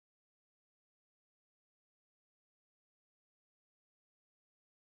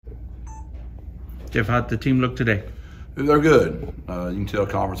Jeff, how'd the team look today? They're good. You can tell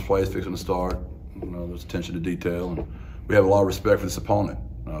conference play is fixing to start. There's attention to detail, and we have a lot of respect for this opponent.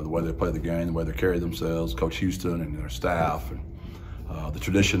 The way they play the game, the way they carry themselves, Coach Houston and their staff, and the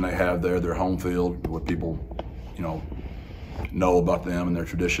tradition they have there, their home field, what people, know about them and their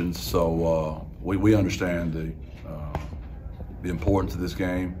traditions. So we understand the importance of this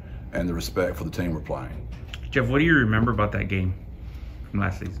game and the respect for the team we're playing. Jeff, what do you remember about that game from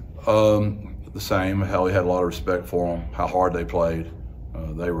last season? The same. How we had a lot of respect for them, how hard they played.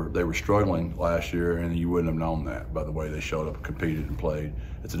 They were struggling last year, and you wouldn't have known that by the way they showed up, competed, and played.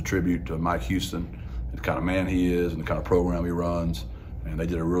 It's a tribute to Mike Houston, the kind of man he is, and the kind of program he runs. And they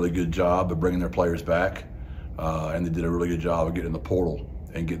did a really good job of bringing their players back, and they did a really good job of getting in the portal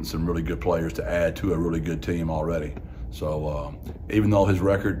and getting some really good players to add to a really good team already. So even though his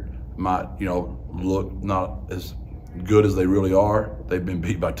record might, look not as good as they really are, they've been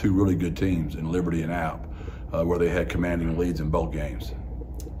beat by two really good teams in Liberty and App, where they had commanding leads in both games.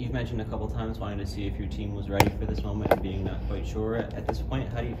 You've mentioned a couple times wanting to see if your team was ready for this moment and being not quite sure at this point.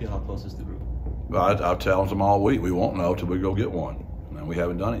 How do you feel? How close is the group? I've challenged them all week. We won't know till we go get one, and we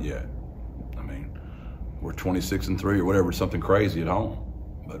haven't done it yet. I mean, we're 26-3 or whatever, something crazy at home,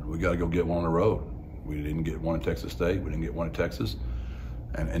 but we got to go get one on the road. We didn't get one in Texas State. We didn't get one in Texas,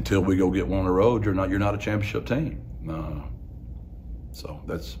 and until we go get one on the road, you're not a championship team. So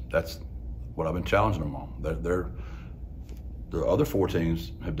that's what I've been challenging them on. The other four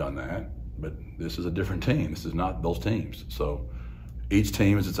teams have done that, but this is a different team. This is not those teams. So each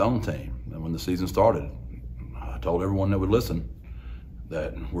team is its own team. And when the season started, I told everyone that would listen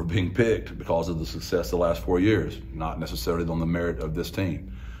that we're being picked because of the success the last 4 years, not necessarily on the merit of this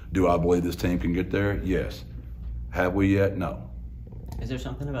team. Do I believe this team can get there? Yes. Have we yet? No. Is there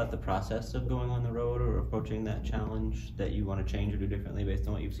something about the process of going on the road or approaching that challenge that you want to change or do differently based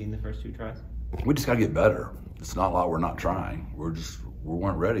on what you've seen the first two tries? We just got to get better. It's not like we're not trying. We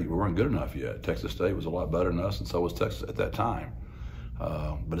weren't ready. We weren't good enough yet. Texas State was a lot better than us, and so was Texas at that time.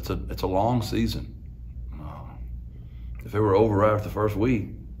 But it's a long season. If it were over right after the first week,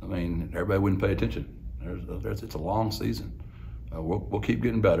 everybody wouldn't pay attention. It's a long season. We'll keep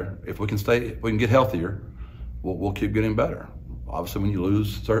getting better. If we can get healthier, we'll keep getting better. Obviously, when you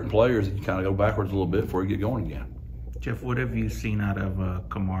lose certain players, you kind of go backwards a little bit before you get going again. Jeff, what have you seen out of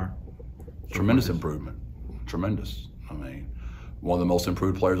Kamar? Tremendous improvement. Tremendous. One of the most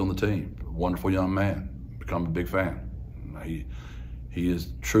improved players on the team. Wonderful young man. Become a big fan. He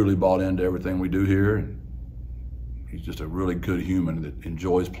is truly bought into everything we do here. And he's just a really good human that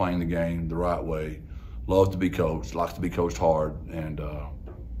enjoys playing the game the right way, loves to be coached, likes to be coached hard, and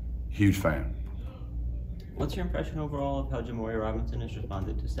huge fan. What's your impression overall of how Jamori Robinson has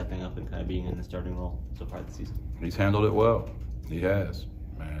responded to stepping up and kind of being in the starting role so far this season? He's handled it well. He has,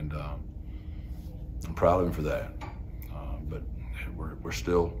 and I'm proud of him for that. But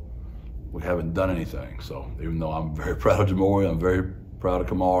we haven't done anything. So even though I'm very proud of Jamori, I'm very proud of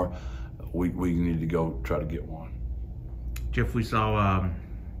Kamar, we need to go try to get one. Jeff, we saw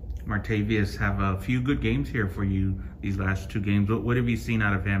Martavius have a few good games here for you these last two games. What have you seen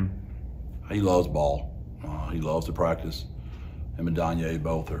out of him? He loves ball. He loves to practice. Him and Danye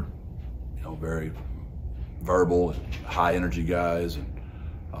both are, very verbal, high energy guys, and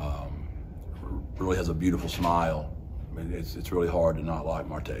really has a beautiful smile. It's really hard to not like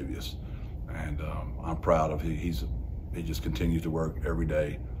Martavius, and I'm proud of him. He just continues to work every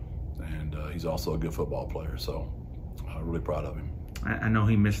day, and he's also a good football player. So I'm really proud of him. I know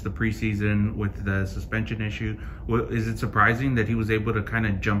he missed the preseason with the suspension issue. Is it surprising that he was able to kind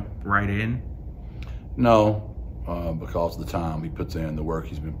of jump right in? No, because of the time he puts in, the work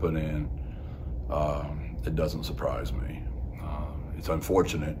he's been put in, it doesn't surprise me. It's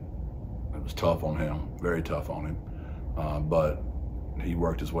unfortunate. It was tough on him, very tough on him, but he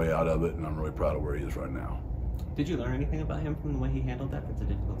worked his way out of it, and I'm really proud of where he is right now. Did you learn anything about him from the way he handled that? That's a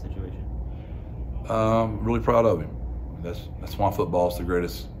difficult situation. Really proud of him. That's why football is the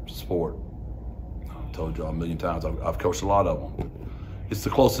greatest sport. I've told you all a million times. I've coached a lot of them. It's the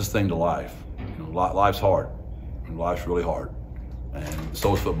closest thing to life. Life's hard, and life's really hard, and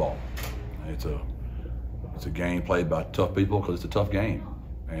so is football. It's a game played by tough people because it's a tough game,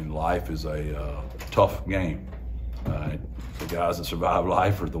 and life is a tough game. The guys that survive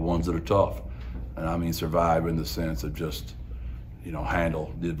life are the ones that are tough, and I mean survive in the sense of just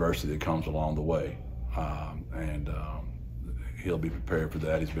handle the adversity that comes along the way, and he'll be prepared for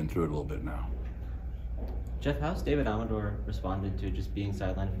that. He's been through it a little bit now. Jeff, how's David Amador responded to just being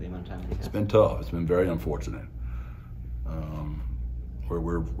sidelined for the amount of time that he's had? It's been tough. It's been very unfortunate.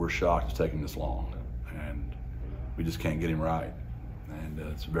 We're shocked it's taking this long, and we just can't get him right. And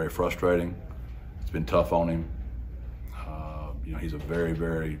it's very frustrating. It's been tough on him. You know, he's a very,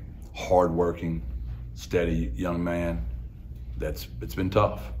 very hard-working, steady young man. It's been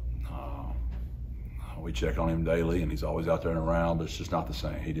tough. We check on him daily, and he's always out there and around, but it's just not the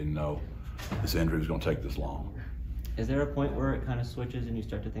same. He didn't know this injury was going to take this long. Is there a point where it kind of switches and you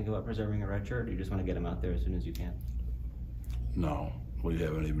start to think about preserving a red shirt, or do you just want to get him out there as soon as you can? No, we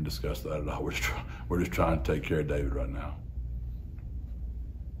haven't even discussed that at all. We're just trying to take care of David right now.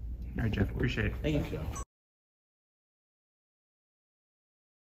 All right, Jeff, appreciate it. Thank you. Thank you.